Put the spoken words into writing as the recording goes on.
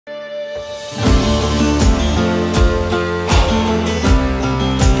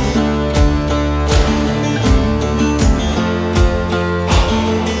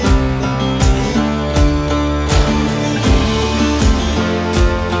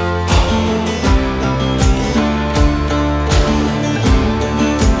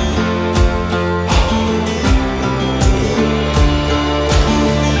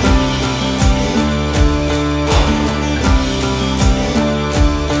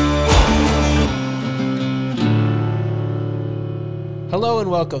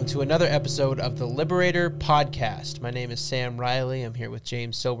welcome to another episode of the Liberator podcast. My name is Sam Riley. I'm here with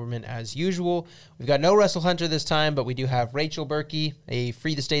James Silberman as usual. We've got no Russell Hunter this time, but we do have Rachel Berkey, a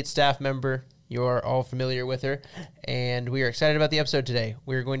Free the State staff member. You're all familiar with her, and we are excited about the episode today.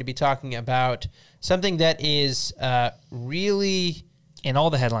 We're going to be talking about something that is really... in all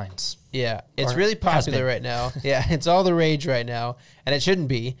the headlines. Yeah, it's really popular right now. Yeah, it's all the rage right now, and it shouldn't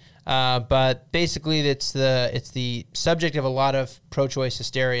be. But basically, it's the subject of a lot of pro-choice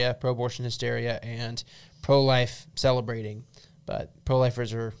hysteria, pro-abortion hysteria, and pro-life celebrating. But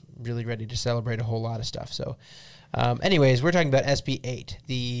pro-lifers are really ready to celebrate a whole lot of stuff. So, anyways, we're talking about SB 8,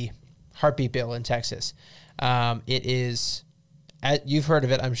 the heartbeat bill in Texas. It is... you've heard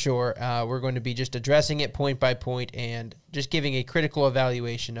of it, I'm sure. We're going to be just addressing it point by point and just giving a critical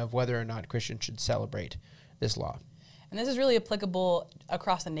evaluation of whether or not Christians should celebrate this law. And this is really applicable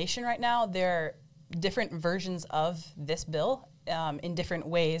across the nation right now. There are different versions of this bill in different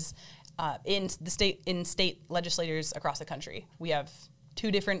ways in state legislators across the country. We have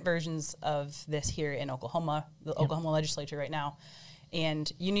two different versions of this here in Oklahoma, the Oklahoma legislature right now. And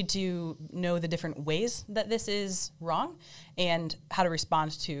you need to know the different ways that this is wrong and how to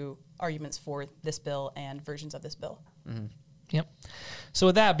respond to arguments for this bill and versions of this bill. Mm-hmm. Yep. So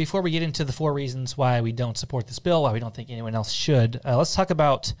with that, before we get into the 4 reasons why we don't support this bill, why we don't think anyone else should, let's talk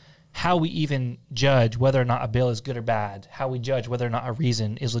about how we even judge whether or not a bill is good or bad, how we judge whether or not a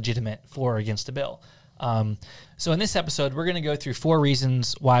reason is legitimate for or against a bill. So in this episode, we're going to go through 4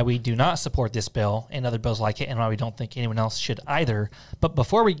 reasons why we do not support this bill and other bills like it, and why we don't think anyone else should either. But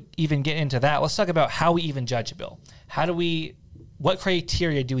before we even get into that, let's talk about how we even judge a bill. What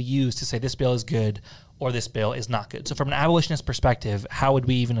criteria do we use to say this bill is good or this bill is not good? So from an abolitionist perspective, how would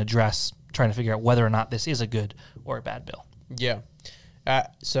we even address trying to figure out whether or not this is a good or a bad bill? Yeah.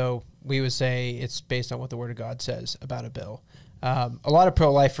 So we would say it's based on what the Word of God says about a bill. A lot of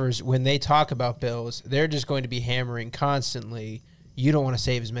pro-lifers, when they talk about bills, they're just going to be hammering constantly, you don't want to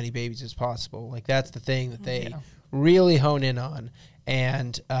save as many babies as possible. Like, that's the thing that they really hone in on.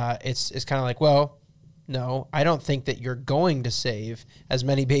 And it's kind of like, well, no, I don't think that you're going to save as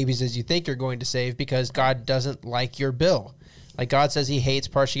many babies as you think you're going to save, because God doesn't like your bill. Like, God says he hates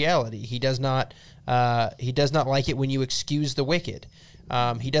partiality. He does not like it when you excuse the wicked.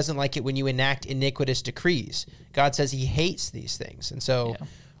 He doesn't like it when you enact iniquitous decrees. God says he hates these things. And so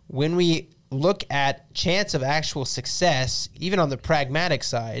when we look at chance of actual success, even on the pragmatic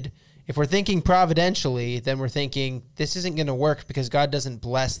side, if we're thinking providentially, then we're thinking this isn't going to work because God doesn't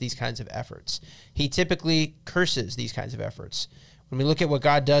bless these kinds of efforts. He typically curses these kinds of efforts. When we look at what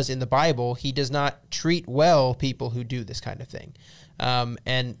God does in the Bible, he does not treat well people who do this kind of thing.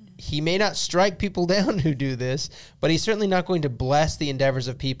 And he may not strike people down who do this, but he's certainly not going to bless the endeavors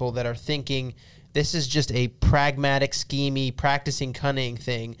of people that are thinking this is just a pragmatic, schemy, practicing cunning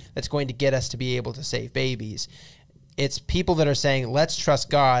thing that's going to get us to be able to save babies. It's people that are saying, let's trust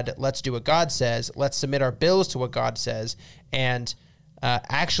God, let's do what God says, let's submit our bills to what God says, and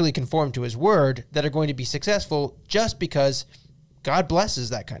actually conform to his word, that are going to be successful just because God blesses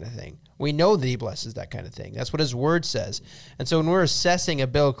that kind of thing. We know that he blesses that kind of thing. That's what his word says. And so when we're assessing a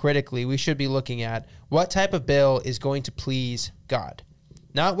bill critically, we should be looking at what type of bill is going to please God,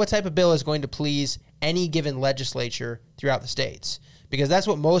 not what type of bill is going to please any given legislature throughout the states, because that's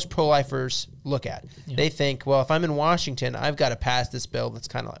what most pro-lifers look at. Yeah. They think, well, if I'm in Washington, I've got to pass this bill that's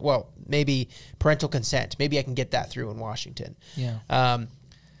kind of like, well, maybe parental consent. Maybe I can get that through in Washington. Yeah.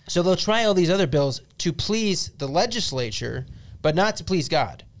 So they'll try all these other bills to please the legislature, but not to please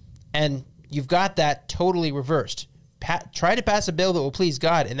God. And you've got that totally reversed. Try to pass a bill that will please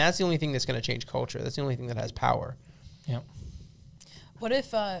God, and that's the only thing that's going to change culture. That's the only thing that has power. Yep. What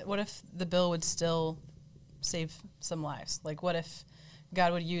if the bill would still save some lives? Like, what if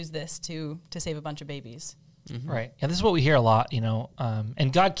God would use this to save a bunch of babies? Mm-hmm. Right. Yeah, this is what we hear a lot,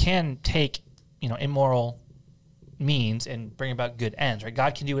 and God can take, immoral means and bring about good ends, right?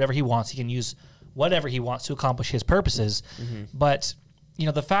 God can do whatever he wants. He can use whatever he wants to accomplish his purposes. Mm-hmm. But,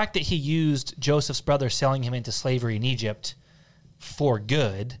 the fact that he used Joseph's brother selling him into slavery in Egypt for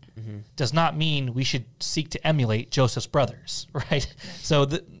good does not mean we should seek to emulate Joseph's brothers, right? So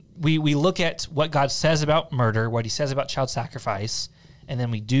we look at what God says about murder, what he says about child sacrifice, and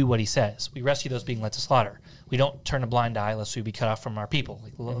then we do what he says. We rescue those being led to slaughter. We don't turn a blind eye lest we be cut off from our people,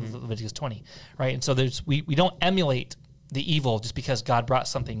 like Leviticus 20, right? And so we don't emulate the evil just because God brought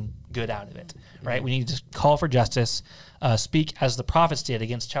something good out of it, right? We need to just call for justice, speak as the prophets did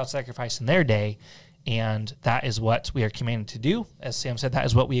against child sacrifice in their day, and that is what we are commanded to do. As Sam said, that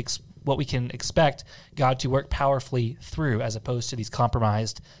is what we can expect God to work powerfully through, as opposed to these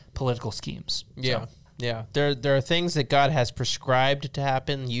compromised political schemes. Yeah. So. Yeah, there are things that God has prescribed to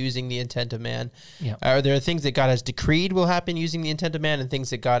happen using the intent of man. Yeah. Or there are things that God has decreed will happen using the intent of man, and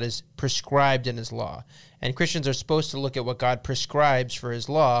things that God has prescribed in his law. And Christians are supposed to look at what God prescribes for his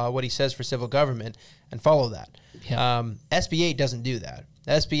law, what he says for civil government, and follow that. Yeah. SB 8 doesn't do that.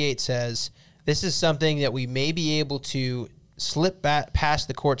 SB 8 says this is something that we may be able to slip back past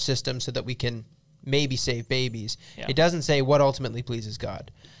the court system so that we can maybe save babies. Yeah. It doesn't say what ultimately pleases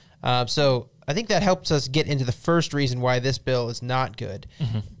God. So I think that helps us get into the first reason why this bill is not good.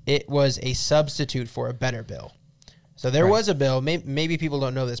 Mm-hmm. It was a substitute for a better bill. So there was a bill, maybe people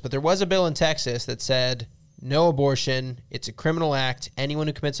don't know this, but there was a bill in Texas that said no abortion, it's a criminal act, anyone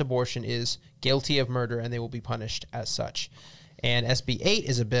who commits abortion is guilty of murder and they will be punished as such. And SB 8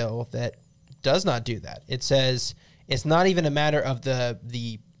 is a bill that does not do that. It says it's not even a matter of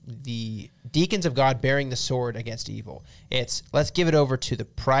the deacons of God bearing the sword against evil. It's let's give it over to the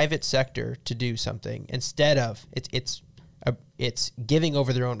private sector to do something instead of it's giving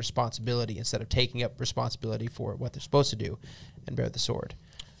over their own responsibility instead of taking up responsibility for what they're supposed to do and bear the sword.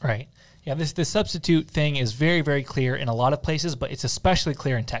 Right. Yeah, this substitute thing is very, very clear in a lot of places, but it's especially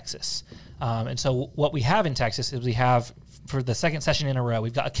clear in Texas. And so what we have in Texas is we have, for the second session in a row,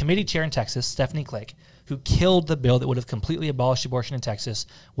 we've got a committee chair in Texas, Stephanie Click, who killed the bill that would have completely abolished abortion in Texas,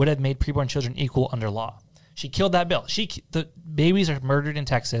 would have made preborn children equal under law. She killed that bill. The babies are murdered in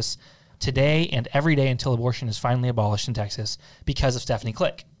Texas today and every day until abortion is finally abolished in Texas because of Stephanie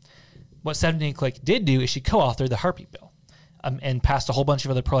Click. What Stephanie Click did do is she co-authored the Heartbeat Bill and passed a whole bunch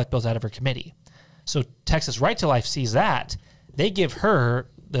of other pro-life bills out of her committee. So Texas Right to Life sees that. They give her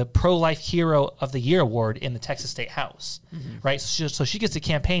the Pro-Life Hero of the Year award in the Texas State House, right? So she gets to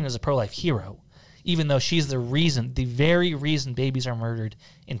campaign as a pro-life hero, even though she's the very reason babies are murdered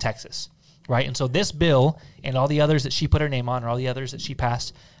in Texas, right? And so this bill and all the others that she put her name on, or all the others that she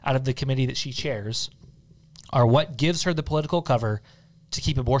passed out of the committee that she chairs, are what gives her the political cover to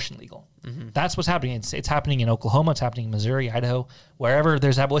keep abortion legal. That's what's happening. It's happening in Oklahoma. It's happening in Missouri, Idaho. Wherever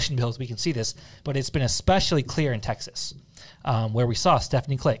there's abolition bills, we can see this. But it's been especially clear in Texas, where we saw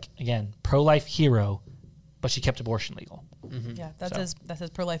Stephanie Click, again, pro-life hero, but she kept abortion legal. Yeah, that's as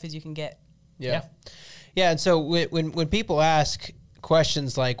pro-life as you can get. Yeah. And so when people ask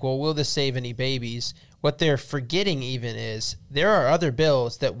questions like, well, will this save any babies? What they're forgetting even is there are other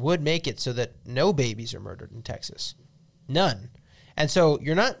bills that would make it so that no babies are murdered in Texas. None. And so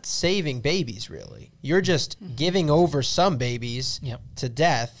you're not saving babies, really. You're just giving over some babies to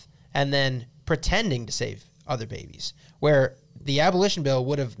death and then pretending to save other babies, where the abolition bill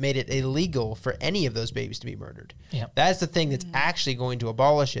would have made it illegal for any of those babies to be murdered. That's the thing that's actually going to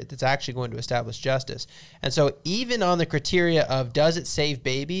abolish it, that's actually going to establish justice. And so even on the criteria of does it save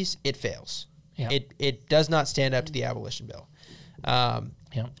babies, it fails. It does not stand up to the abolition bill.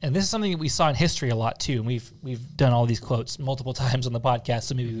 And this is something that we saw in history a lot too. And we've done all these quotes multiple times on the podcast,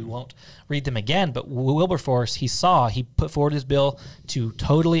 so maybe we won't read them again. But Wilberforce, he put forward his bill to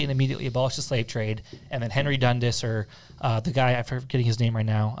totally and immediately abolish the slave trade, and then Henry Dundas, or the guy, I'm forgetting his name right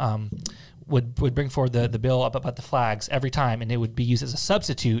now, would bring forward the bill up about the flags every time, and it would be used as a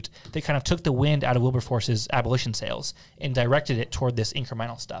substitute that kind of took the wind out of Wilberforce's abolition sails and directed it toward this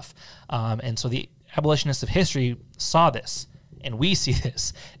incremental stuff. And so the abolitionists of history saw this. And we see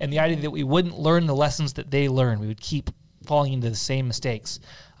this. And the idea that we wouldn't learn the lessons that they learned, we would keep falling into the same mistakes,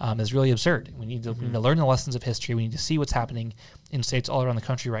 is really absurd. We need to learn the lessons of history. We need to see what's happening in states all around the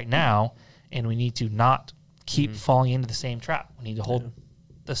country right now, and we need to not keep falling into the same trap. We need to hold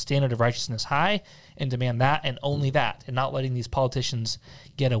the standard of righteousness high and demand that and only that, and not letting these politicians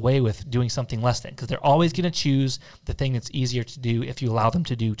get away with doing something less than, because they're always going to choose the thing that's easier to do if you allow them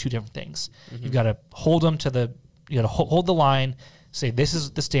to do two different things. You've got to hold them to you got to hold the line, say, this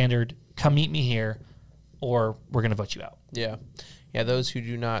is the standard, come meet me here, or we're going to vote you out. Yeah, those who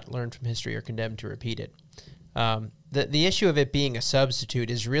do not learn from history are condemned to repeat it. The issue of it being a substitute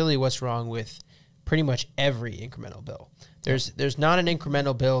is really what's wrong with pretty much every incremental bill. There's not an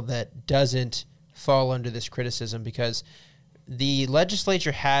incremental bill that doesn't fall under this criticism, because the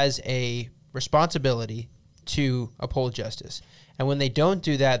legislature has a responsibility to uphold justice. And when they don't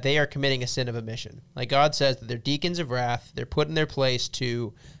do that, they are committing a sin of omission. Like God says that they're deacons of wrath. They're put in their place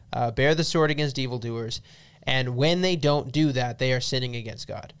to bear the sword against evildoers. And when they don't do that, they are sinning against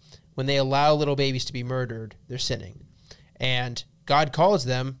God. When they allow little babies to be murdered, they're sinning. And God calls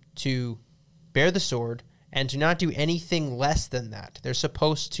them to bear the sword and to not do anything less than that. They're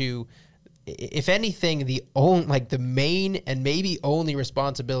supposed to, if anything, the main and maybe only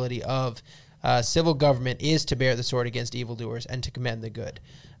responsibility of civil government is to bear the sword against evildoers and to commend the good.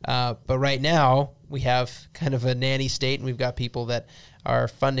 But right now, we have kind of a nanny state, and we've got people that are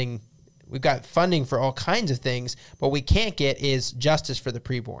funding we've got funding for all kinds of things. What we can't get is justice for the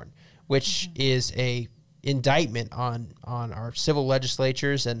preborn, which is a indictment on our civil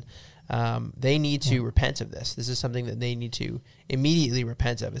legislatures, and they need to repent of this. This is something that they need to immediately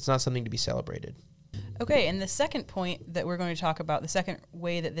repent of. It's not something to be celebrated. Okay, and the second point that we're going to talk about, the second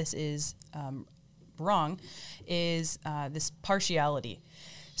way that this is wrong, is this partiality.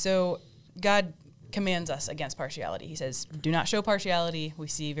 So God commands us against partiality. He says, do not show partiality. We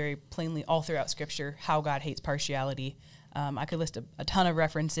see very plainly all throughout Scripture how God hates partiality. I could list a ton of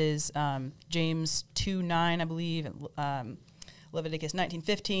references. James 2:9, I believe, Leviticus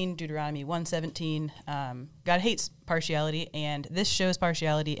 19:15, Deuteronomy 1:17. God hates partiality, and this shows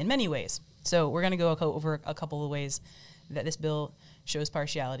partiality in many ways. So we're going to go over a couple of ways that this bill shows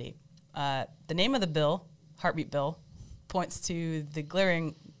partiality. The name of the bill, Heartbeat Bill, points to the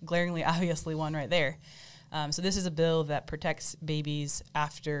glaringly obviously one right there. So this is a bill that protects babies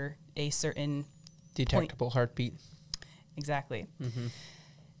after a certain Detectable heartbeat. Exactly.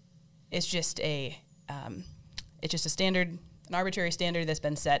 It's just a standard, an arbitrary standard that's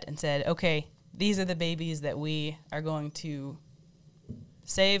been set and said, okay, these are the babies that we are going to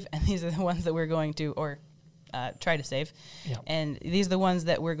save, and these are the ones that we're going to, or try to save, and these are the ones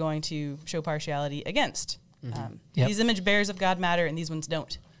that we're going to show partiality against. These image bearers of God matter, and these ones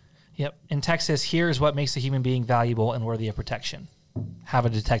don't. Yep. In Texas, here's what makes a human being valuable and worthy of protection: have a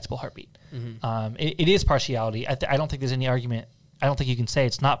detectable heartbeat. It is partiality. I don't think there's any argument. I don't think you can say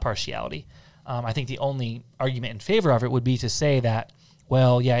it's not partiality. I think the only argument in favor of it would be to say that,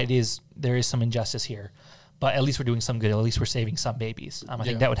 well, yeah, it is. There is some injustice here, but at least we're doing some good. At least we're saving some babies. I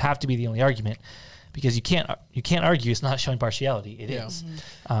think that would have to be the only argument, because you can't argue it's not showing partiality. It is.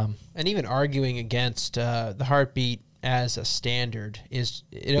 And even arguing against the heartbeat as a standard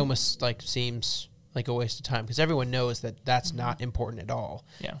it almost like seems like a waste of time, because everyone knows that that's not important at all.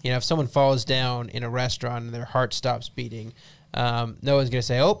 If someone falls down in a restaurant and their heart stops beating, no one's going to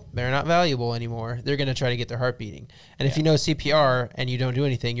say, oh, they're not valuable anymore. They're going to try to get their heart beating. And if you know CPR and you don't do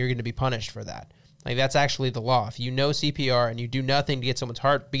anything, you're going to be punished for that. Like, that's actually the law. If you know CPR and you do nothing to get someone's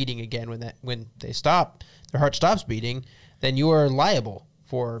heart beating again when their heart stops beating, then you are liable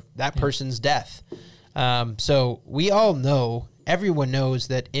for that person's death. So we all know, everyone knows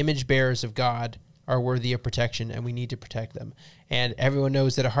that image bearers of God are worthy of protection, and we need to protect them. And everyone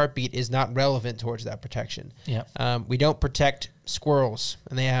knows that a heartbeat is not relevant towards that protection. We don't protect squirrels,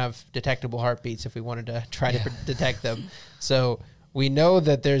 and they have detectable heartbeats if we wanted to try to detect them. So we know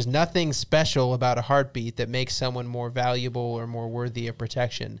that there's nothing special about a heartbeat that makes someone more valuable or more worthy of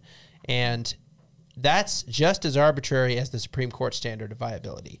protection. And that's just as arbitrary as the Supreme Court standard of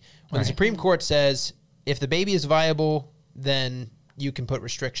viability. When the Supreme Court says, if the baby is viable, then you can put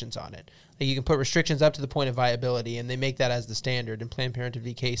restrictions on it. Like, you can put restrictions up to the point of viability, and they make that as the standard in Planned Parenthood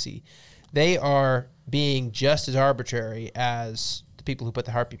v. Casey. They are being just as arbitrary as the people who put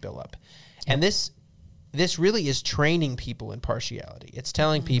the heartbeat bill up. And this really is training people in partiality. It's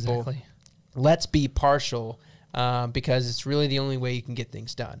telling people, let's be partial, because it's really the only way you can get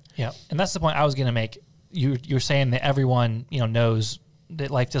things done. And that's the point I was going to make. You're saying that everyone knows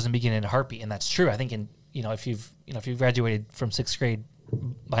that life doesn't begin in a heartbeat, and that's true. I think if you've graduated from 6th grade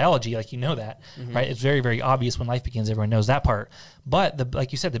biology, that, right? It's very, very obvious when life begins. Everyone knows that part. But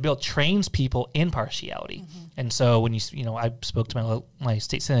like you said, the bill trains people in partiality. And so when I spoke to my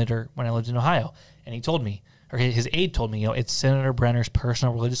state senator when I lived in Ohio, and he told me, or his aide told me, it's Senator Brenner's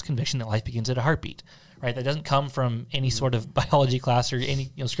personal religious conviction that life begins at a heartbeat, right? That doesn't come from any sort of biology class or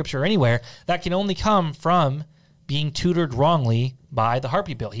any scripture or anywhere. That can only come from being tutored wrongly by the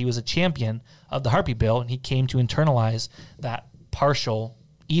heartbeat bill. He was a champion of the heartbeat bill, and he came to internalize that partial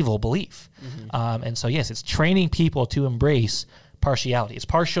evil belief. And so, yes, it's training people to embrace partiality. It's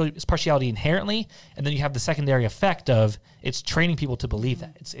partiality inherently, and then you have the secondary effect of it's training people to believe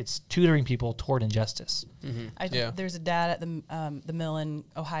that. It's tutoring people toward injustice. There's a dad at the mill in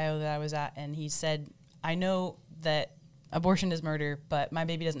Ohio that I was at, and he said, I know that abortion is murder, but my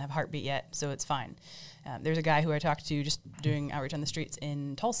baby doesn't have a heartbeat yet, so it's fine. There's a guy who I talked to just doing outreach on the streets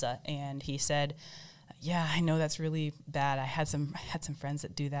in Tulsa, and he said, yeah, I know that's really bad. I had some friends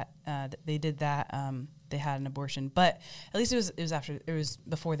that do that. They did that. They had an abortion, but at least it was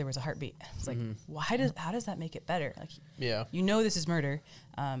before there was a heartbeat. It's like, how does that make it better? Like, this is murder,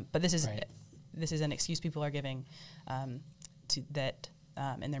 but this is an excuse people are giving to that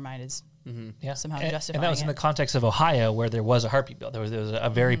in their mind is somehow justifying. And that was in the context of Ohio, where there was a heartbeat bill. There was a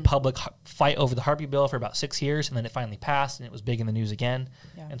very public fight over the heartbeat bill for about 6 years, and then it finally passed, and it was big in the news again.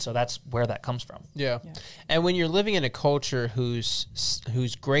 And so that's where that comes from. And when you're living in a culture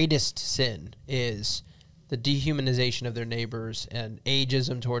whose greatest sin is the dehumanization of their neighbors and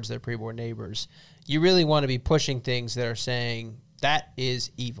ageism towards their preborn neighbors, you really want to be pushing things that are saying that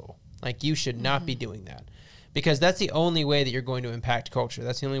is evil. Like, you should not be doing that, because that's the only way that you're going to impact culture.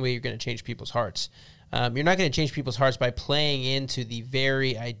 That's the only way you're going to change people's hearts. You're not going to change people's hearts by playing into the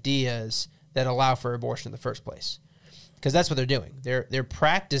very ideas that allow for abortion in the first place, because that's what they're doing. They're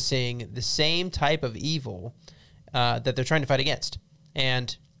practicing the same type of evil that they're trying to fight against,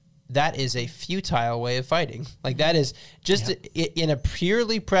 and that is a futile way of fighting. Like, that is just in a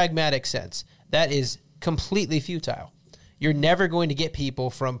purely pragmatic sense, that is completely futile. You're never going to get people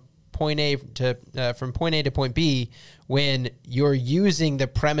from point A to point B when you're using the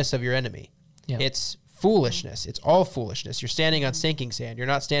premise of your enemy. Yeah. It's foolishness. It's all foolishness. You're standing on sinking sand. You're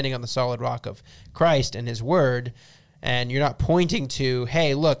not standing on the solid rock of Christ and his word, and you're not pointing to,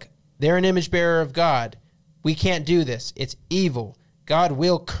 hey, look, they're an image bearer of God. We can't do this. It's evil. God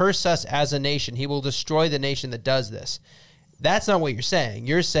will curse us as a nation. He will destroy the nation that does this. That's not what you're saying.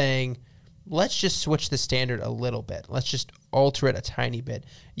 You're saying, let's just switch the standard a little bit. Let's just alter it a tiny bit.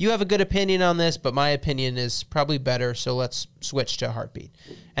 You have a good opinion on this, but my opinion is probably better, so let's switch to heartbeat.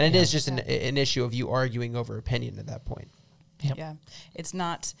 And it is just an issue of you arguing over opinion at that point. Yep. Yeah. It's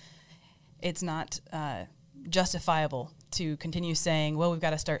not justifiable to continue saying, well, we've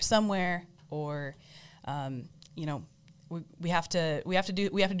got to start somewhere, or we have to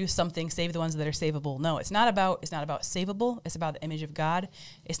do something, save the ones that are savable. No, it's not about savable. It's about the image of God.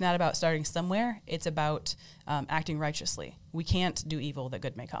 It's not about starting somewhere. It's about acting righteously. We can't do evil that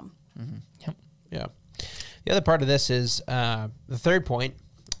good may come. Mm-hmm. Yep. Yeah. The other part of this is the third point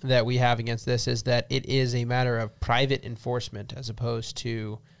that we have against this is that it is a matter of private enforcement as opposed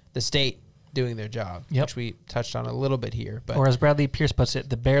to the state doing their job, which we touched on a little bit here. But, or as Bradley Pierce puts it,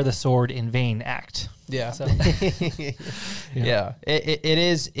 the bear the sword in vain act. Yeah. So. Yeah.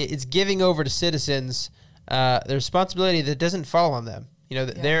 It's giving over to citizens the responsibility that doesn't fall on them.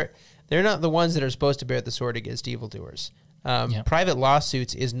 They're not the ones that are supposed to bear the sword against evildoers. Private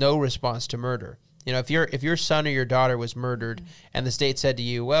lawsuits is no response to murder. If your son or your daughter was murdered and the state said to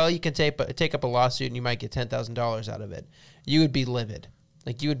you, well, you can take up a lawsuit and you might get $10,000 out of it, you would be livid.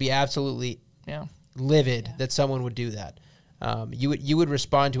 Like, you would be absolutely livid that someone would do that. You would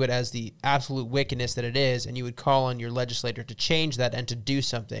respond to it as the absolute wickedness that it is, and you would call on your legislator to change that and to do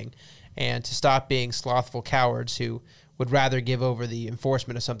something, and to stop being slothful cowards who would rather give over the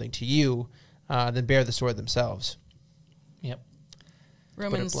enforcement of something to you than bear the sword themselves. Yep.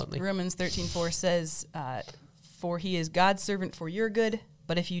 Romans 13:4 says, "For he is God's servant for your good.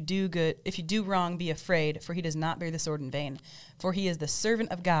 But if you do wrong, be afraid, for he does not bear the sword in vain. For he is the servant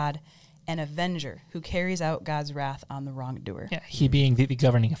of God, an avenger who carries out God's wrath on the wrongdoer." Yeah, he being the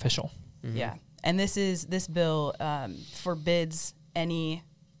governing official. Mm-hmm. Yeah, and this bill forbids any.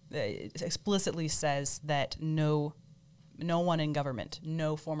 Explicitly says that no one in government,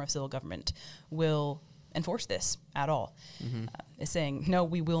 no form of civil government, will enforce this at all. Mm-hmm. It's saying, no,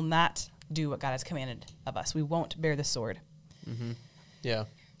 we will not do what God has commanded of us. We won't bear the sword. Mm-hmm. Yeah,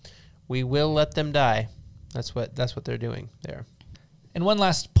 we will let them die. That's what they're doing there. And one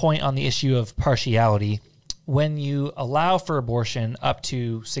last point on the issue of partiality: when you allow for abortion up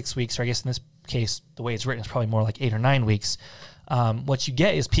to 6 weeks, or I guess in this case, the way it's written is probably more like 8 or 9 weeks. What you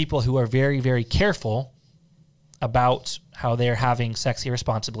get is people who are very, very careful about how they're having sex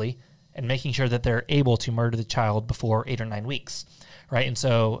irresponsibly and making sure that they're able to murder the child before 8 or 9 weeks, right? And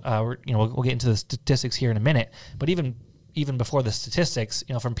so we'll get into the statistics here in a minute, but even before the statistics,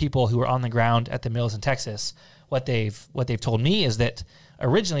 from people who are on the ground at the mills in Texas, what they've told me is that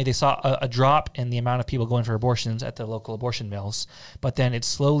originally they saw a drop in the amount of people going for abortions at the local abortion mills, but then it's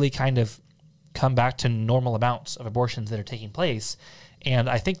slowly kind of come back to normal amounts of abortions that are taking place. And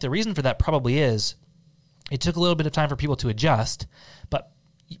I think the reason for that probably is it took a little bit of time for people to adjust, but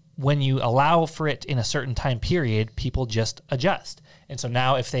when you allow for it in a certain time period, people just adjust. And so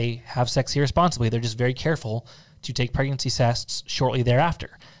now if they have sex irresponsibly, they're just very careful to take pregnancy tests shortly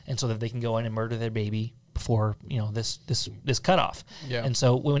thereafter, and so that they can go in and murder their baby before this cutoff. Yeah. And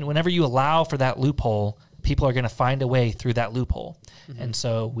so whenever you allow for that loophole, people are going to find a way through that loophole. Mm-hmm. And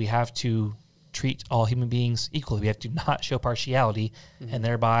so we have to treat all human beings equally. We have to not show partiality, and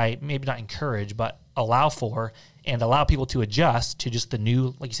thereby maybe not encourage, but allow for and allow people to adjust to just the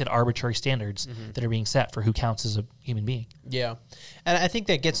new, like you said, arbitrary standards that are being set for who counts as a human being. Yeah. And I think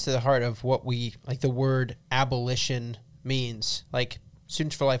that gets to the heart of what we, like the word abolition means. Like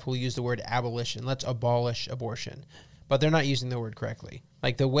Students for Life will use the word abolition. Let's abolish abortion. But they're not using the word correctly.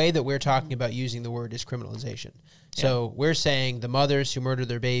 Like the way that we're talking about using the word is criminalization. Yeah. So we're saying the mothers who murder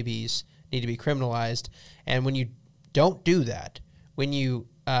their babies need to be criminalized. And when you don't do that, when you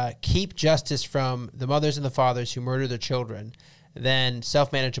keep justice from the mothers and the fathers who murder their children, then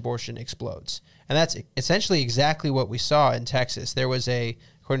self-managed abortion explodes. And that's essentially exactly what we saw in Texas. There was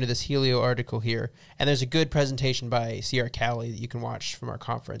according to this Helio article here, and there's a good presentation by C.R. Calley that you can watch from our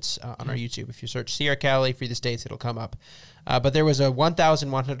conference on our YouTube. If you search C.R. Calley, Free the States, it'll come up. But there was a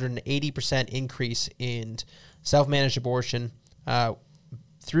 1,180% increase in self-managed abortion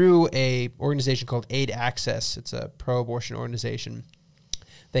through a organization called Aid Access. It's a pro-abortion organization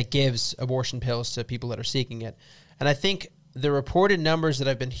that gives abortion pills to people that are seeking it. And I think the reported numbers that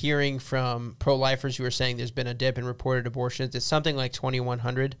I've been hearing from pro-lifers who are saying there's been a dip in reported abortions, it's something like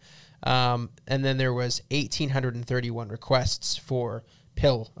 2,100. And then there was 1,831 requests for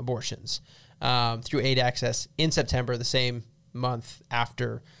pill abortions through Aid Access in September, the same month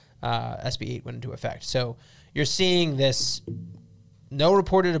after SB 8 went into effect. So you're seeing this no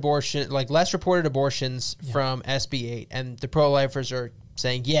reported abortion, like less reported abortions from SB 8, and the pro-lifers are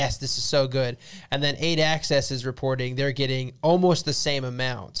saying, yes, this is so good. And then Aid Access is reporting they're getting almost the same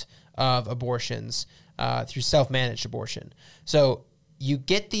amount of abortions through self-managed abortion. So you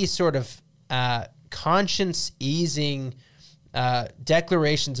get these sort of conscience-easing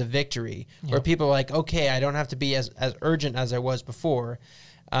declarations of victory where people are like, okay, I don't have to be as urgent as I was before,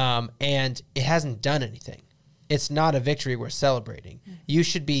 and it hasn't done anything. It's not a victory we're celebrating. You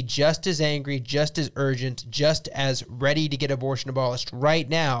should be just as angry, just as urgent, just as ready to get abortion abolished right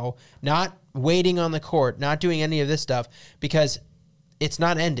now, not waiting on the court, not doing any of this stuff, because it's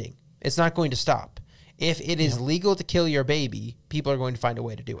not ending. It's not going to stop. If it is legal to kill your baby, people are going to find a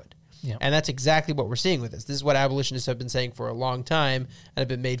way to do it. Yeah. And that's exactly what we're seeing with this. This is what abolitionists have been saying for a long time and have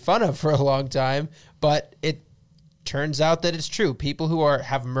been made fun of for a long time, but it turns out that it's true. People who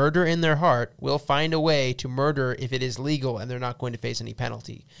have murder in their heart will find a way to murder if it is legal and they're not going to face any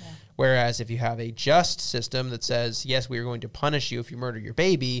penalty. Yeah. Whereas if you have a just system that says, yes, we are going to punish you if you murder your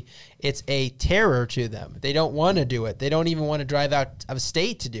baby, it's a terror to them. They don't want to do it. They don't even want to drive out of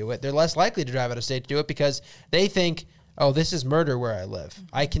state to do it. They're less likely to drive out of state to do it because they think, oh, this is murder where I live.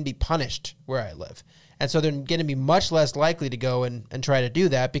 I can be punished where I live. And so they're going to be much less likely to go and try to do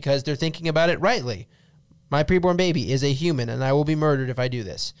that because they're thinking about it rightly. My preborn baby is a human, and I will be murdered if I do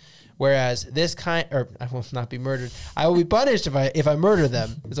this. Whereas this I will not be murdered. I will be punished if I murder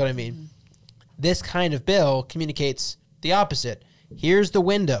them, is what I mean. This kind of bill communicates the opposite. Here's the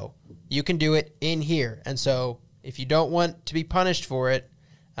window. You can do it in here. And so if you don't want to be punished for it,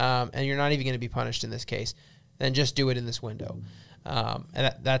 and you're not even going to be punished in this case, then just do it in this window.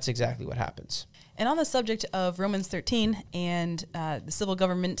 And that's exactly what happens. And on the subject of Romans 13 and the civil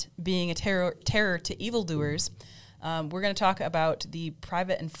government being a terror to evildoers, we're going to talk about the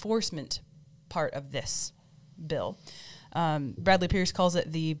private enforcement part of this bill. Bradley Pierce calls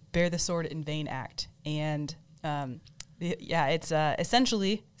it the Bear the Sword in Vain Act. And it's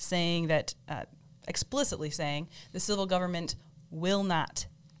essentially saying that, explicitly saying, the civil government will not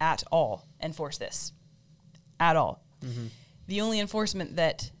at all enforce this. At all. Mm-hmm. The only enforcement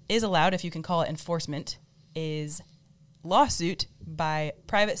that is allowed, if you can call it enforcement, is lawsuit by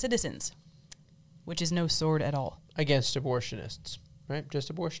private citizens, which is no sword at all. Against abortionists, right?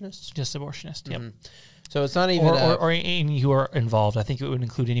 Just abortionists? Just abortionists, mm-hmm. Yep. So it's not even... Or any who are involved. I think it would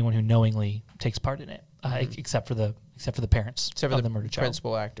include anyone who knowingly takes part in it, except for the parents except for the murdered child.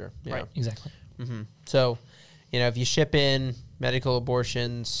 Principal actor. Yeah. Right, exactly. Mm-hmm. So, if you ship in medical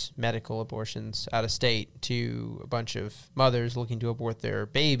abortions out of state to a bunch of mothers looking to abort their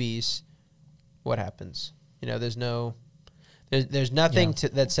babies, what happens? There's nothing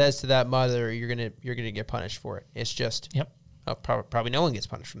that says to that mother you're gonna get punished for it. It's just probably no one gets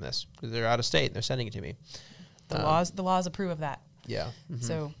punished from this because they're out of state and they're sending it to me. The laws approve of that. Yeah. Mm-hmm.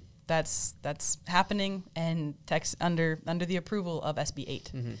 So that's happening and under the approval of SB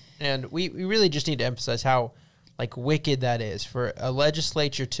 8. Mm-hmm. And we really just need to emphasize how wicked that is for a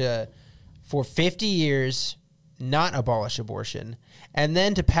legislature to, for 50 years, not abolish abortion, and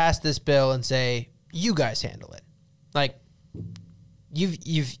then to pass this bill and say, you guys handle it.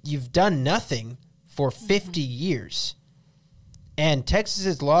 You've done nothing for 50 years. And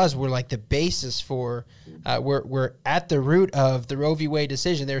Texas's laws were the basis for, were at the root of the Roe v. Wade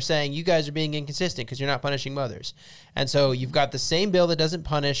decision. They were saying, you guys are being inconsistent because you're not punishing mothers. And so you've got the same bill that doesn't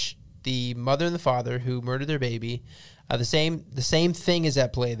punish the mother and the father who murdered their baby. The same thing is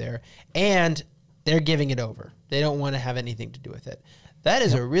at play there. And they're giving it over. They don't want to have anything to do with it. That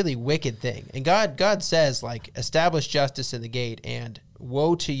is a really wicked thing. And God says, establish justice in the gate, and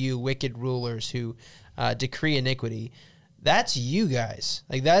woe to you, wicked rulers who decree iniquity. That's you guys.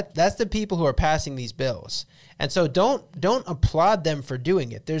 That's the people who are passing these bills. And so don't applaud them for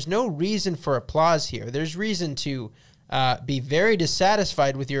doing it. There's no reason for applause here. There's reason to be very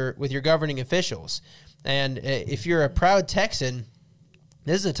dissatisfied with your governing officials. And if you're a proud Texan,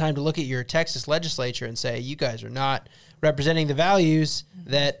 this is a time to look at your Texas legislature and say, you guys are not representing the values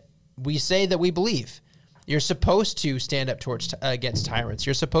that we say that we believe. You're supposed to stand up against tyrants.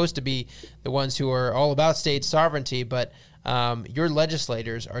 You're supposed to be the ones who are all about state sovereignty, but your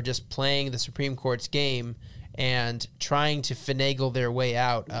legislators are just playing the Supreme Court's game and trying to finagle their way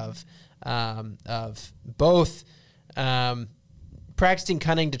out of both practicing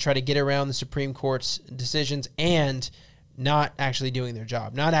cunning to try to get around the Supreme Court's decisions and not actually doing their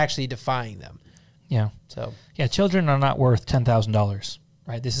job, not actually defying them. Yeah. So yeah, children are not worth $10,000,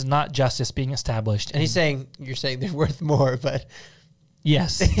 right? This is not justice being established. And you're saying they're worth more, but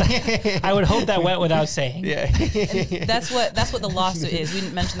yes, I would hope that went without saying. Yeah. That's what the lawsuit is. We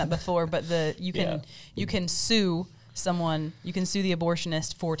didn't mention that before, but you can sue someone. You can sue the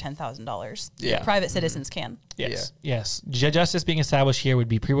abortionist for $10,000. Yeah. Private citizens can. Yes. Yeah. Yes. Justice being established here would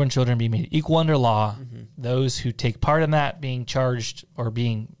be preborn children being made equal under law. Those who take part in that being charged or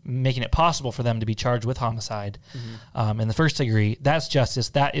making it possible for them to be charged with homicide in the first degree. That's justice.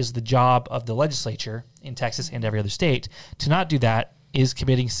 That is the job of the legislature in Texas and every other state. To not do that is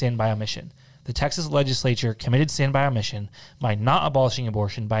committing sin by omission. The Texas legislature committed sin by omission by not abolishing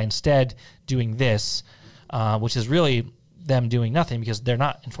abortion, by instead doing this, which is really them doing nothing because they're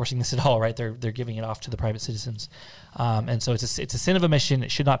not enforcing this at all, right? They're giving it off to the private citizens. And so it's a sin of omission.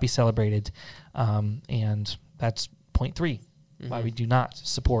 It should not be celebrated. And that's point 3, why we do not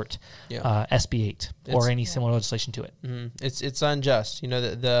support SB 8 or any similar legislation to it. It's unjust. You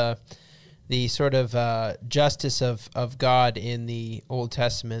know, the sort of justice of God in the Old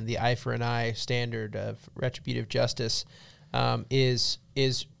Testament, the eye for an eye standard of retributive justice, is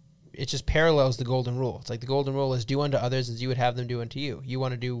it just parallels the golden rule. It's like the golden rule is do unto others as you would have them do unto you. You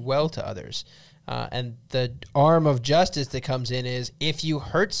want to do well to others. And the arm of justice that comes in is if you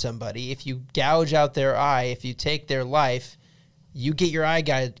hurt somebody, if you gouge out their eye, if you take their life, you get your eye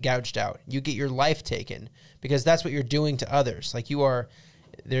gouged out. You get your life taken because that's what you're doing to others. Like you are,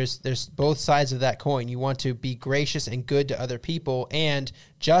 there's both sides of that coin. You want to be gracious and good to other people, and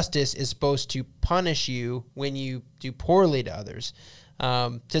justice is supposed to punish you when you do poorly to others.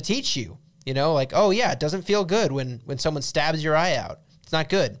 To teach you, like, oh yeah, it doesn't feel good when someone stabs your eye out. It's not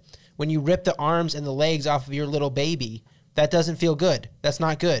good. When you rip the arms and the legs off of your little baby, that doesn't feel good. That's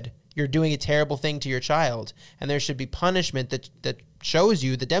not good. You're doing a terrible thing to your child, and there should be punishment that shows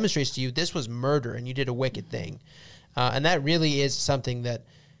you, that demonstrates to you this was murder and you did a wicked thing. And that really is something that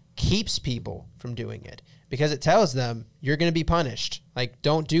keeps people from doing it because it tells them you're going to be punished. Like,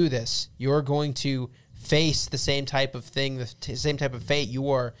 don't do this. You're going to face the same type of thing, the same type of fate you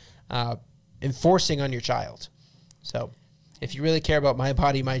are enforcing on your child. So if you really care about my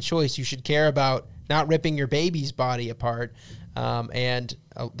body, my choice, you should care about not ripping your baby's body apart. And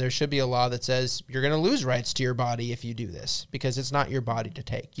there should be a law that says you're going to lose rights to your body if you do this because it's not your body to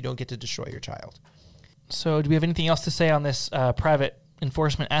take. You don't get to destroy your child. So do we have anything else to say on this private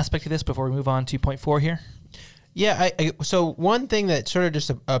enforcement aspect of this before we move on to point 4 here? Yeah, so one thing that sort of just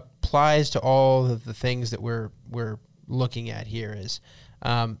applies to all of the things that we're looking at here is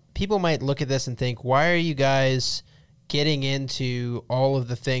people might look at this and think, why are you guys getting into all of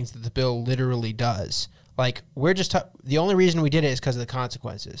the things that the bill literally does? Like, we're just the only reason we did it is because of the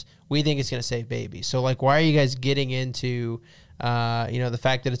consequences. We think it's going to save babies. So, like, why are you guys getting into the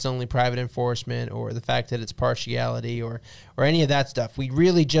fact that it's only private enforcement or the fact that it's partiality or any of that stuff? We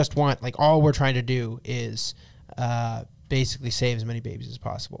really just want, like, all we're trying to do is basically save as many babies as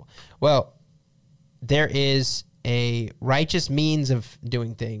possible. Well, there is a righteous means of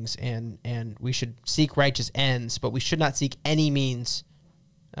doing things, and we should seek righteous ends, but we should not seek any means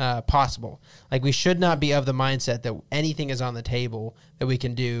possible. Like, we should not be of the mindset that anything is on the table that we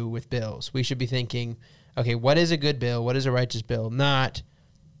can do with bills. We should be thinking, okay, what is a good bill? What is a righteous bill? Not,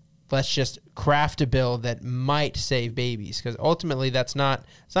 let's just craft a bill that might save babies, because ultimately it's not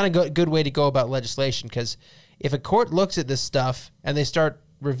a good way to go about legislation, because if a court looks at this stuff and they start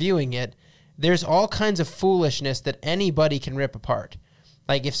reviewing it, there's all kinds of foolishness that anybody can rip apart.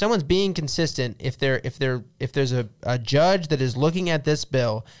 Like, if someone's being consistent, if there's a judge that is looking at this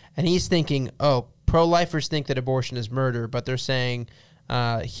bill and he's thinking, oh, pro-lifers think that abortion is murder, but they're saying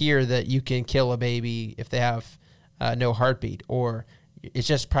here that you can kill a baby if they have no heartbeat, or it's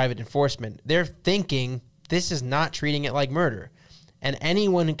just private enforcement. They're thinking this is not treating it like murder. And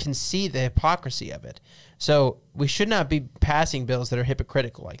anyone can see the hypocrisy of it. So we should not be passing bills that are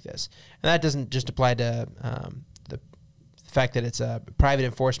hypocritical like this. And that doesn't just apply to the fact that it's a private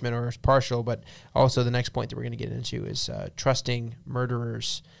enforcement or it's partial, but also the next point that we're going to get into is trusting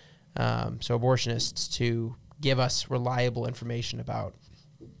murderers, so abortionists, to give us reliable information about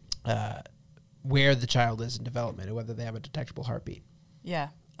where the child is in development and whether they have a detectable heartbeat. Yeah,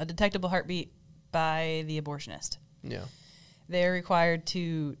 a detectable heartbeat by the abortionist. Yeah. They're required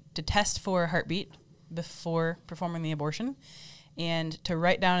to test for a heartbeat before performing the abortion and to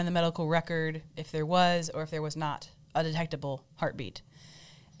write down in the medical record if there was or if there was not a detectable heartbeat.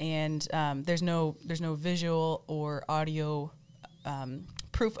 And there's no visual or audio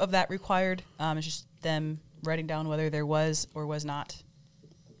proof of that required. It's just them writing down whether there was or was not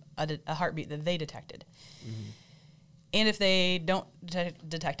a heartbeat that they detected. Mm-hmm. And if they don't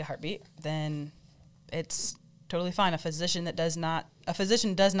detect a heartbeat, then it's totally fine. A physician does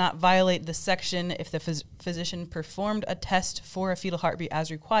not violate the section if the physician performed a test for a fetal heartbeat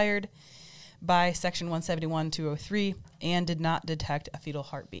as required by section 171-203 and did not detect a fetal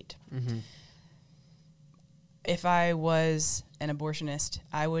heartbeat. Mm-hmm. If I was an abortionist,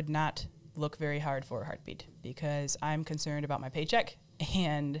 I would not look very hard for a heartbeat because I'm concerned about my paycheck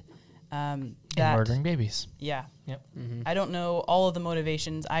and murdering babies. Yeah. Yep. Mm-hmm. I don't know all of the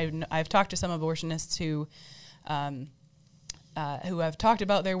motivations. I've talked to some abortionists who have talked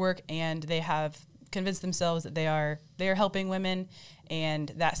about their work, and they have convinced themselves that they are helping women, and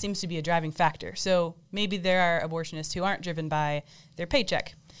that seems to be a driving factor. So maybe there are abortionists who aren't driven by their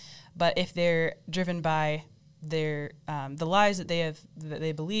paycheck, but if they're driven by their the lies that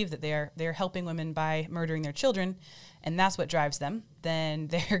they believe that they're helping women by murdering their children, and that's what drives them, then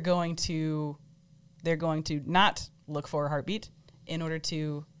they're going to not look for a heartbeat in order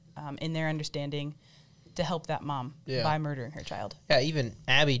to, in their understanding, to help that mom by murdering her child. Yeah, even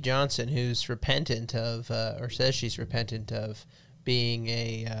Abby Johnson, who's repentant of, or says she's repentant of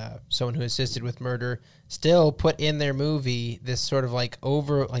being someone who assisted with murder, still put in their movie this sort of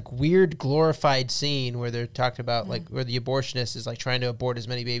weird glorified scene where they're talking about where the abortionist is trying to abort as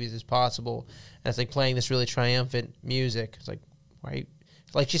many babies as possible, and it's playing this really triumphant music. It's why?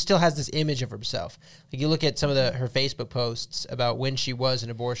 She still has this image of herself. You look at some of her Facebook posts about when she was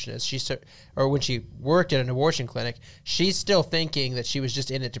an abortionist, or when she worked at an abortion clinic, she's still thinking that she was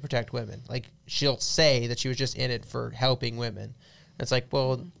just in it to protect women. She'll say that she was just in it for helping women. It's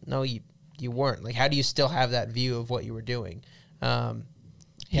well, no, you weren't. How do you still have that view of what you were doing?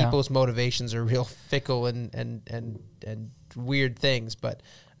 People's motivations are real fickle and weird things, but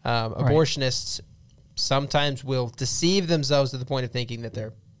abortionists sometimes will deceive themselves to the point of thinking that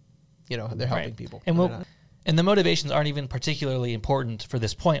they're helping people. And the motivations aren't even particularly important for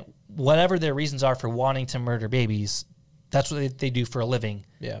this point. Whatever their reasons are for wanting to murder babies, that's what they do for a living.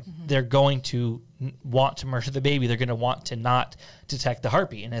 Yeah. Mm-hmm. They're going to want to murder the baby. They're going to want to not detect the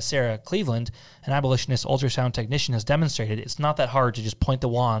heartbeat. And as Sarah Cleveland, an abolitionist ultrasound technician, has demonstrated, it's not that hard to just point the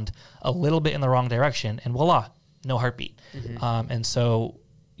wand a little bit in the wrong direction and voila, no heartbeat. Mm-hmm. And so,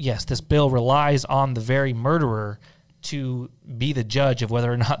 yes, this bill relies on the very murderer to be the judge of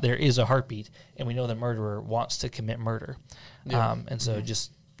whether or not there is a heartbeat, and we know the murderer wants to commit murder. Yeah. And so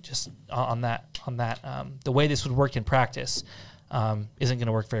just on that, the way this would work in practice isn't going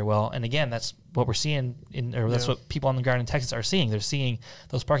to work very well. And again, that's what we're seeing that's what people on the ground in Texas are seeing. They're seeing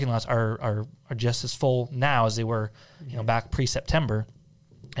those parking lots are just as full now as they were, back pre-September.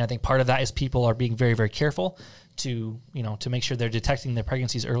 And I think part of that is people are being very, very careful to make sure they're detecting their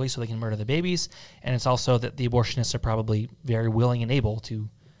pregnancies early so they can murder the babies. And it's also that the abortionists are probably very willing and able to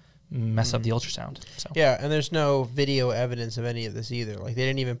mess up the ultrasound. So. Yeah, and there's no video evidence of any of this either. They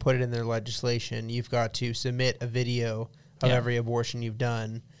didn't even put it in their legislation. You've got to submit a video of every abortion you've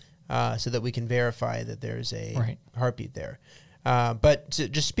done so that we can verify that there's a heartbeat there. But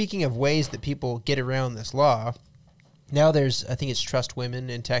just speaking of ways that people get around this law, now there's, I think it's Trust Women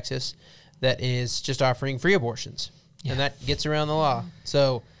in Texas, that is just offering free abortions. Yeah. And that gets around the law.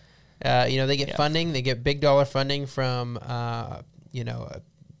 So, they get funding. They get big dollar funding from,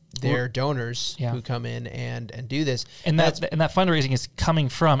 their donors who come in and do this. And that fundraising is coming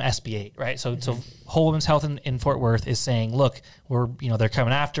from SB8, right? So, so Whole Women's Health in Fort Worth is saying, look, they're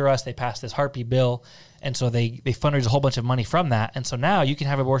coming after us. They passed this heartbeat bill. And so they fundraise a whole bunch of money from that. And so now you can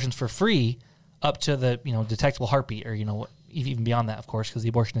have abortions for free up to the, detectable heartbeat, or, even beyond that, of course, because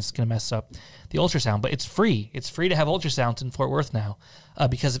the abortionist is going to mess up the ultrasound. But it's free. It's free to have ultrasounds in Fort Worth now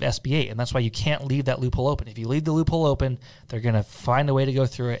because of SB8, and that's why you can't leave that loophole open. If you leave the loophole open, they're going to find a way to go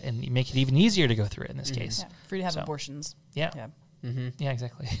through it and make it even easier to go through it in this case. Yeah, free to have abortions. Yeah. Yeah,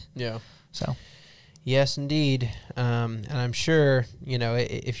 exactly. Yeah. So. Yes, indeed. And I'm sure,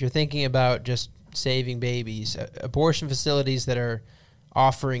 if you're thinking about just saving babies, abortion facilities that are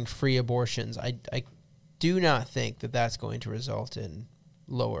offering free abortions, I do not think that that's going to result in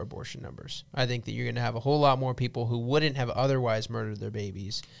lower abortion numbers. I think that you're going to have a whole lot more people who wouldn't have otherwise murdered their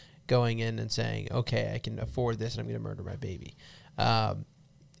babies going in and saying, okay, I can afford this and I'm going to murder my baby.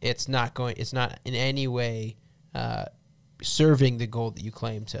 It's not in any way serving the goal that you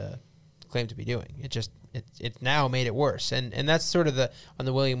claim to be doing. It now made it worse. And that's sort of on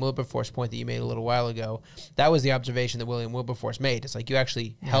the William Wilberforce point that you made a little while ago. That was the observation that William Wilberforce made. It's like you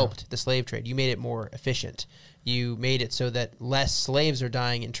actually helped the slave trade. You made it more efficient. You made it so that less slaves are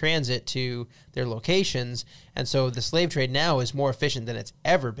dying in transit to their locations. And so the slave trade now is more efficient than it's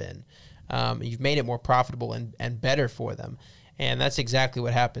ever been. You've made it more profitable and better for them. And that's exactly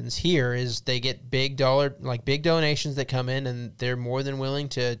what happens here is they get big donations that come in, and they're more than willing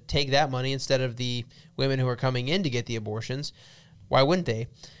to take that money instead of the women who are coming in to get the abortions. Why wouldn't they?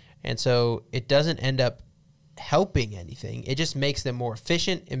 And so it doesn't end up helping anything. It just makes them more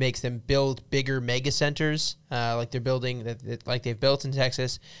efficient. It makes them build bigger mega centers like they're building, like they've built in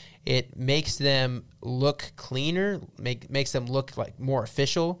Texas. It makes them look cleaner, makes them look like more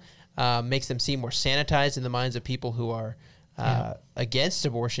official, makes them seem more sanitized in the minds of people who are against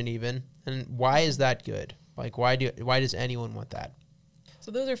abortion even. And why is that good? Like, why does anyone want that?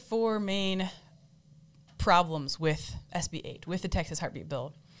 So those are four main problems with SB 8, with the Texas Heartbeat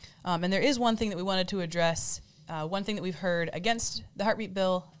Bill. And there is one thing that we wanted to address, one thing that we've heard against the Heartbeat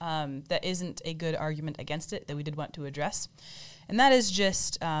Bill that isn't a good argument against it that we did want to address. And that is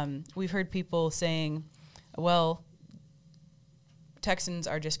just, we've heard people saying, well, Texans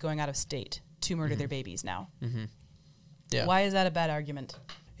are just going out of state to murder their babies now. Mm-hmm. Yeah. Why is that a bad argument?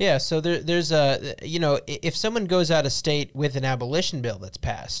 Yeah, so there's if someone goes out of state with an abolition bill that's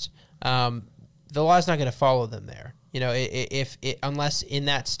passed, the law's not going to follow them there. Unless in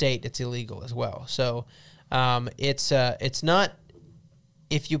that state it's illegal as well. So it's not.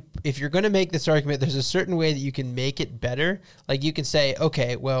 If you're going to make this argument, there's a certain way that you can make it better. Like you can say,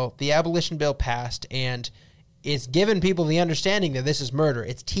 okay, well, the abolition bill passed and it's given people the understanding that this is murder.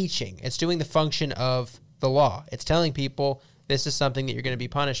 It's teaching. It's doing the function of the law. It's telling people this is something that you're going to be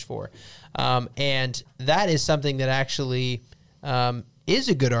punished for. And that is something that actually is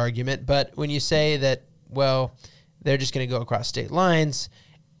a good argument. But when you say that, well, they're just going to go across state lines,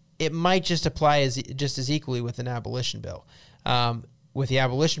 it might just apply just as equally with an abolition bill. With the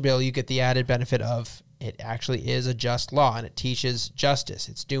abolition bill, you get the added benefit of it actually is a just law and it teaches justice.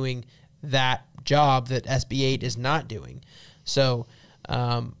 It's doing that job that SB 8 is not doing. So,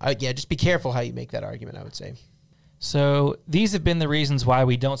 just be careful how you make that argument, I would say. So these have been the reasons why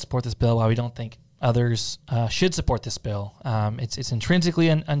we don't support this bill, why we don't think others should support this bill. It's intrinsically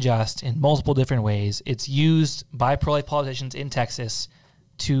unjust in multiple different ways. It's used by pro-life politicians in Texas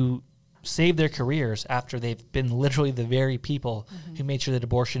to save their careers after they've been literally the very people who made sure that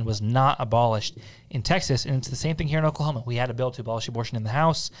abortion was not abolished in Texas. And it's the same thing here in Oklahoma. We had a bill to abolish abortion in the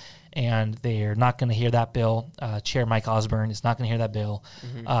House, and they're not going to hear that bill. Chair Mike Osborne is not going to hear that bill.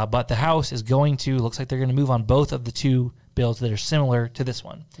 But the House is looks like they're going to move on both of the two bills that are similar to this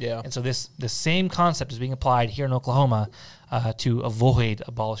one. Yeah. And so the same concept is being applied here in Oklahoma to avoid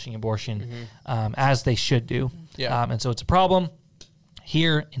abolishing abortion as they should do. Yeah. And so it's a problem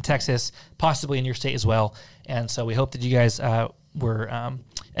here in Texas, possibly in your state as well. And so we hope that you guys were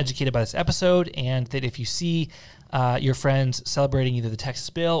educated by this episode, and that if you see your friends celebrating either the Texas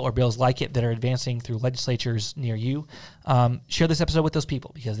bill or bills like it that are advancing through legislatures near you, share this episode with those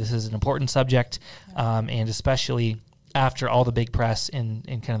people, because this is an important subject, and especially after all the big press in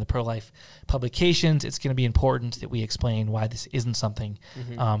kind of the pro-life publications, it's going to be important that we explain why this isn't something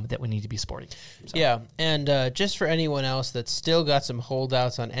that we need to be supporting. So. Yeah, and just for anyone else that's still got some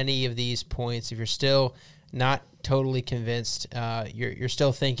holdouts on any of these points, if you're still not totally convinced, you're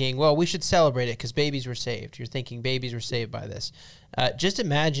still thinking, well, we should celebrate it because babies were saved. You're thinking babies were saved by this. Just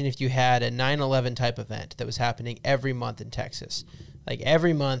imagine if you had a 9/11 type event that was happening every month in Texas. Like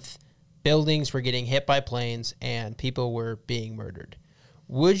every month, buildings were getting hit by planes and people were being murdered.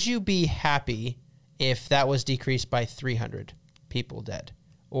 Would you be happy if that was decreased by 300 people dead,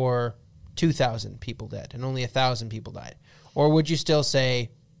 or 2,000 people dead and only 1,000 people died? Or would you still say,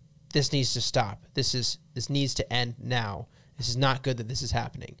 this needs to stop. This needs to end now. This is not good that this is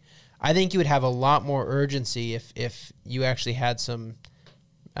happening. I think you would have a lot more urgency if you actually had some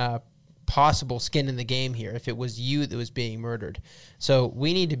possible skin in the game here, if it was you that was being murdered. So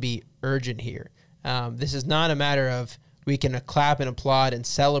we need to be urgent here. This is not a matter of we can clap and applaud and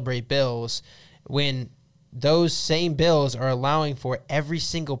celebrate bills when those same bills are allowing for every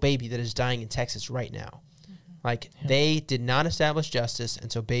single baby that is dying in Texas right now. They did not establish justice,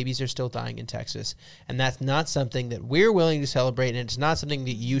 and so babies are still dying in Texas. And that's not something that we're willing to celebrate, and it's not something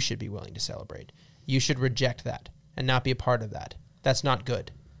that you should be willing to celebrate. You should reject that and not be a part of that. That's not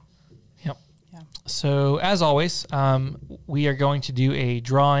good. Yep. Yeah. So as always, we are going to do a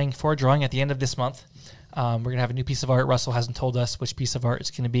drawing at the end of this month. We're going to have a new piece of art. Russell hasn't told us which piece of art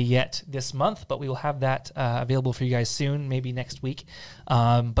it's going to be yet this month, but we will have that available for you guys soon, maybe next week.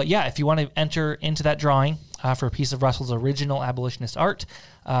 But yeah, if you want to enter into that drawing for a piece of Russell's original abolitionist art,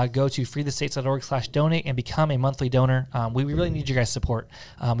 go to freethestates.org/donate and become a monthly donor. We really need your guys' support.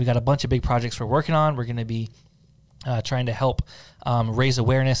 We've got a bunch of big projects we're working on. We're going to be trying to help raise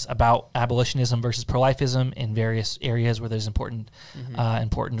awareness about abolitionism versus pro-lifism in various areas where there's important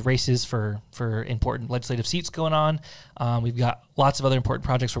races for important legislative seats going on. We've got lots of other important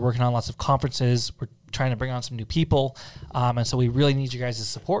projects we're working on, lots of conferences. We're trying to bring on some new people. And so we really need you guys'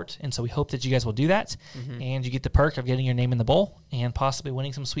 support. And so we hope that you guys will do that. And you get the perk of getting your name in the bowl and possibly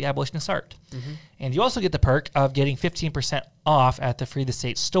winning some sweet abolitionist art. And you also get the perk of getting 15% off at the Free the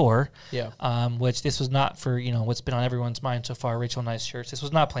State store, which this was not for, what's been on everyone's mind so far, Rachel and I's shirts. This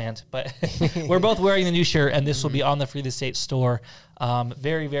was not planned, but we're both wearing the new shirt, and this will be on the Free the State store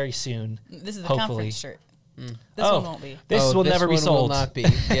very, very soon. This is the hopefully. conference shirt. This one won't be. This will never be sold. Will not be.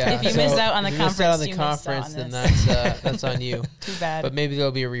 Yeah. If you missed out on the conference, then that's on you. Too bad. But maybe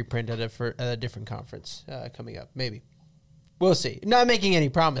there'll be a reprint at a different conference coming up. Maybe. We'll see. Not making any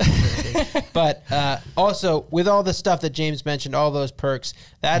promises or anything. But also, with all the stuff that James mentioned, all those perks,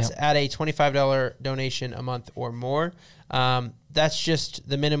 that's at a $25 donation a month or more. That's just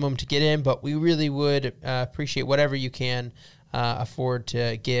the minimum to get in, but we really would appreciate whatever you can afford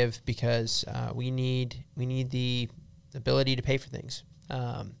to give, because we need the ability to pay for things.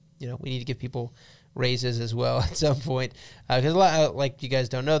 We need to give people raises as well at some point, because a lot, like you guys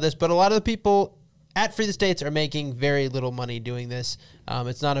don't know this, but a lot of the people at Free the States are making very little money doing this.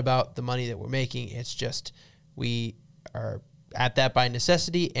 It's not about the money that we're making. It's just we are at that by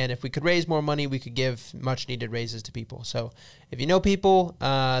necessity, and if we could raise more money, we could give much needed raises to people. So if you know people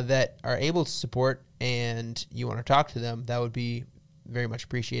that are able to support and you want to talk to them, that would be very much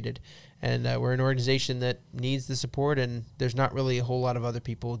appreciated. And we're an organization that needs the support, and there's not really a whole lot of other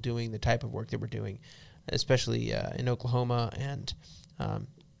people doing the type of work that we're doing, especially in Oklahoma and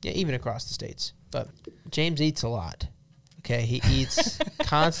even across the states. But James eats a lot. Okay, he eats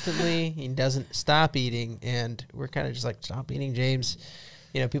constantly. He doesn't stop eating, and we're kind of just like, stop eating, James.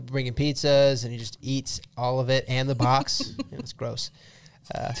 People bring in pizzas, and he just eats all of it and the box. It's gross.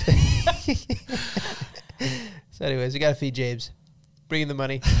 So anyways, we got to feed James. Bring in the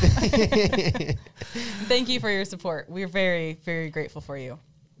money. Thank you for your support. We're very, very grateful for you.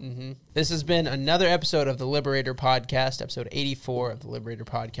 This has been another episode of the Liberator Podcast, episode 84 of the Liberator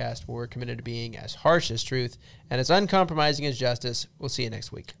Podcast, where we're committed to being as harsh as truth and as uncompromising as justice. We'll see you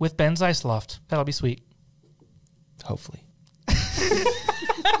next week. With Ben Zeisloft. That'll be sweet. Hopefully.